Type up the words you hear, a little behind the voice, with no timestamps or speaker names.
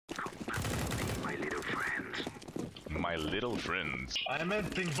my little friends. I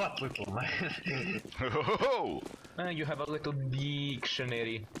meant think but little, man. Ho! You have a little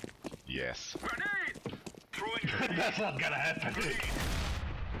dictionary. Yes. That's not gonna happen.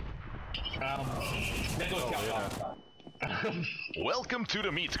 Welcome to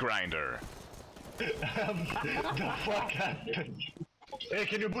the meat grinder. The fuck happened? Hey,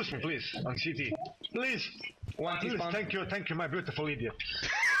 can you boost me, please, on CT? Please! Please, thank you, my beautiful idiot.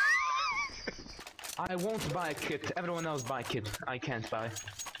 I won't buy a kit. Everyone else buy a kit. I can't buy.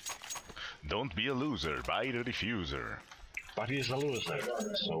 Don't be a loser, buy the diffuser. But he's a loser,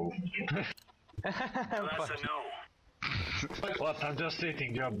 so... That's a no. What? I'm just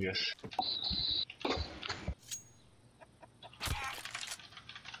stating the obvious.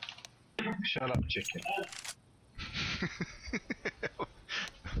 Shut up, chicken.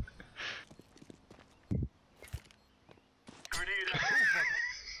 Grenade out.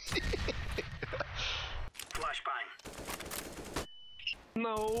 Flashbang.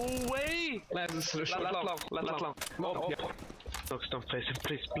 No way! Let's long. Oh, yeah. Stop, please.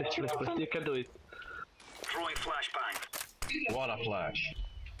 You can do it. Throwing flashbang. What a flash.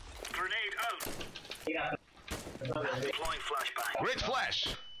 Grenade out. Deploying flashbang. Great flash!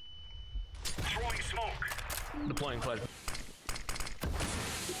 Throwing smoke. Deploying flash.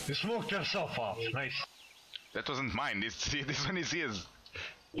 You smoked yourself off. Nice. That wasn't mine, this one is his.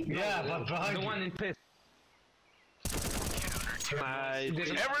 Yeah, but behind The you. one in pit.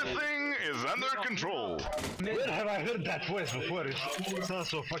 Everything is under control. Where have I heard that voice before? It sounds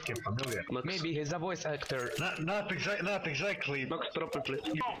so fucking familiar. Maybe he's a voice actor. Not exactly. Nox, drop it, please.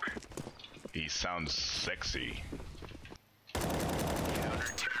 Smoke. He sounds sexy.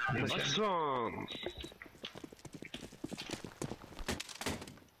 Nice one.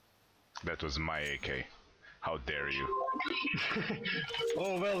 That was my AK. How dare you?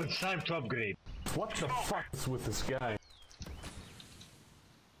 Oh well, it's time to upgrade. What the fuck is with this guy?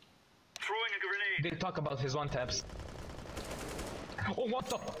 Throwing a grenade. They talk about his one taps. Oh, what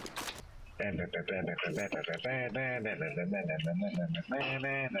the?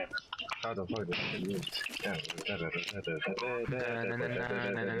 How the fuck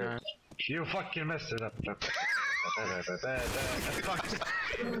You fucking messed it up.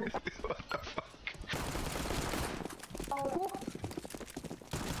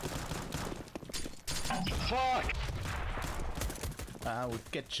 Fuck! I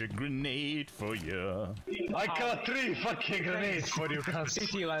would catch a grenade for you. I caught 3 fucking grenades for you, cunts.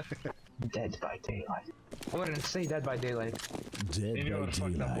 CT left. Dead by daylight. I wouldn't say dead by daylight. Dead by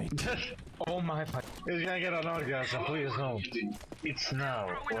daylight. Oh my fuck. He's gonna get an orgasm, please no. It's now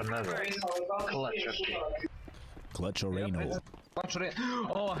or never. Clutch your kick. Clutch or anal.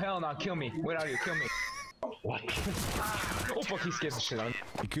 Oh hell no, kill me. Where are you? Kill me. What? Oh fuck, he scares the shit out of me.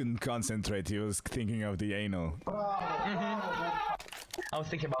 He couldn't concentrate, he was thinking of the anal. I was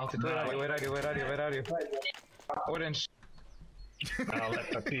thinking about it. Where are you? Orange. I'll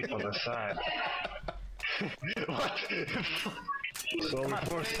let the people decide. What? So we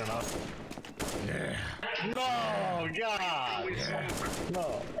forced enough. No, God!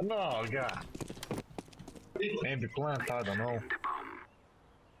 No, God. Maybe plant, I don't know.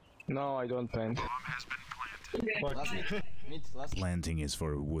 No, I don't plant. Planting is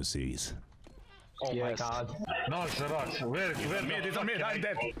for wussies. Oh my god. Noxtherox, where? He's on mid, I'm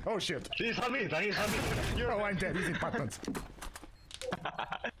dead. Oh shit. He's on mid. Oh, I'm dead, he's in patents.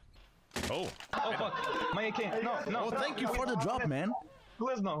 Oh. Oh fuck. My AK. No. Oh, thank you for the drop, man.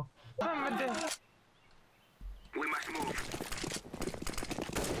 Please no. I'm dead. We must move.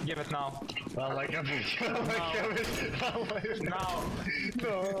 Give it now. I like a bitch. Now.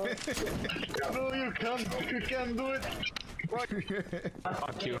 No, you can't do it. Fuck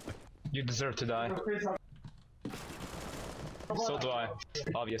you. You deserve to die. So do I.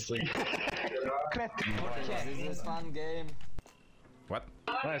 Obviously. This is fun game. What?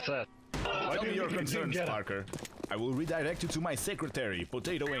 Nice ass. Tell me your concerns, Parker. I will redirect you to my secretary,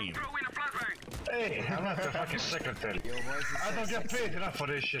 Potato Aim. Throw in a flashbang. Hey, I'm not the fucking secretary. I don't get paid enough for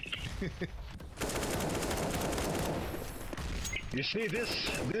this shit. You see, this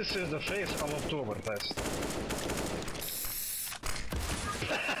is the face of Oktoberfest.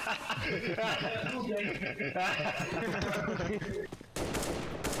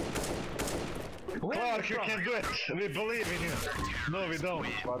 Clark, you can do it. We believe in you. No, we don't.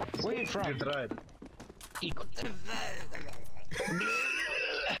 But Where are you from? you tried.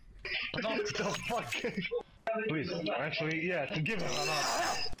 What the fuck? Please, actually, yeah, to give him an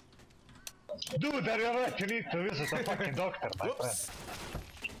answer. Dude, are you alright? You need to visit a fucking doctor, my friend.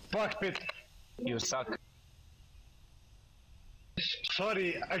 Fuck, Pete. You suck.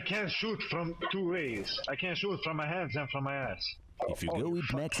 Sorry, I can't shoot from two ways. I can shoot from my hands and from my ass. If you go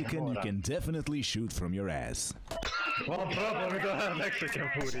with Mexican, you can definitely shoot from your ass. Well, problem, we don't have Mexican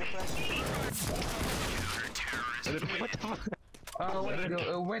food here.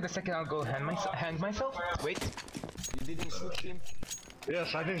 Wait a second, I'll go hand myself. Wait. You didn't shoot him?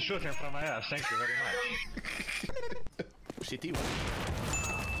 Yes, I didn't shoot him from my ass, thank you very much. Shitty one.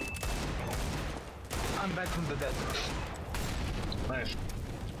 I'm back from the dead. Nice.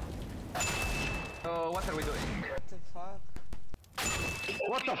 So, what are we doing?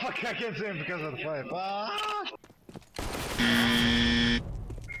 What the fuck, I can't see him because of the fight.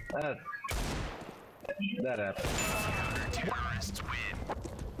 That happened.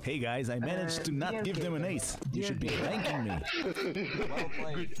 Hey guys, I managed to not give them an ace. You should be thanking me. Well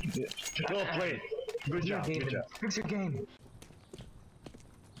played. Well played. Good job, good job. Fix your game.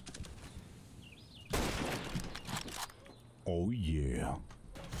 Oh yeah.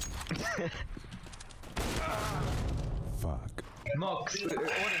 Fuck. Nox,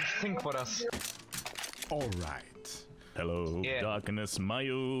 orange, think for us. All right. Hello, Yeah. darkness, my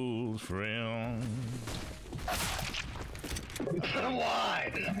old friend.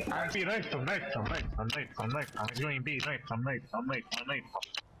 Why? I'm B right from right from right from right from right. I'm going B right from right from right from right.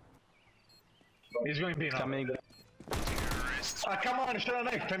 He's going B now. Coming. Ah, come on, should I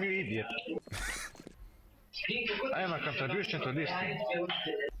next time, you idiot. I am a contribution to this team.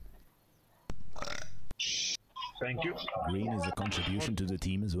 Thank you. Green is a contribution to the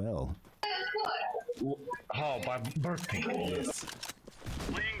team as well. How, by birthday? Yes.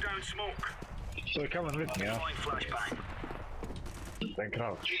 Laying down smoke. So come on with me, huh? Deploying flashbang. Then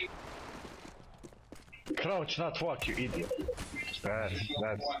crouch. Crouch, not walk, you idiot. That's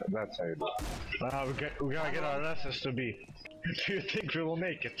how you do it. Now we gotta get our asses to B. Do you think we will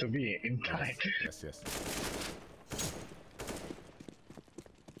make it to B in time? Yes, yes.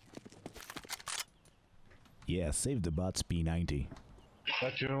 Yeah, save the bots P90.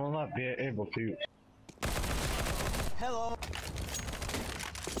 But you will not be able to use. Hello.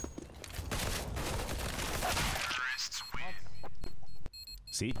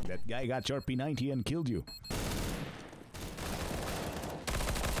 See, that guy got your P90 and killed you.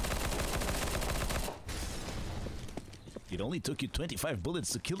 It only took you 25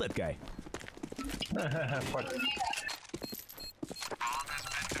 bullets to kill that guy. Fuck.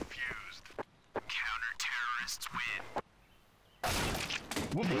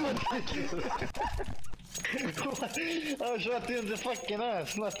 I shot you in the fucking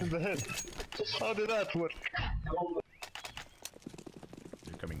ass, not in the head. How did that work?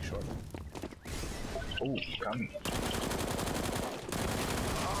 You're coming short. Oh, coming.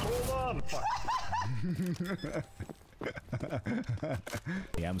 Hold on, fuck.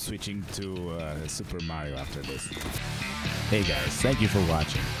 Yeah, I'm switching to Super Mario after this. Hey guys, thank you for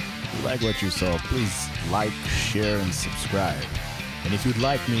watching. If you like what you saw, please like, share and subscribe. And if you'd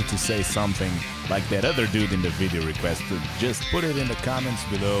like me to say something like that other dude in the video requested, just put it in the comments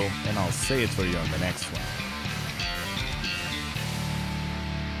below and I'll say it for you on the next one.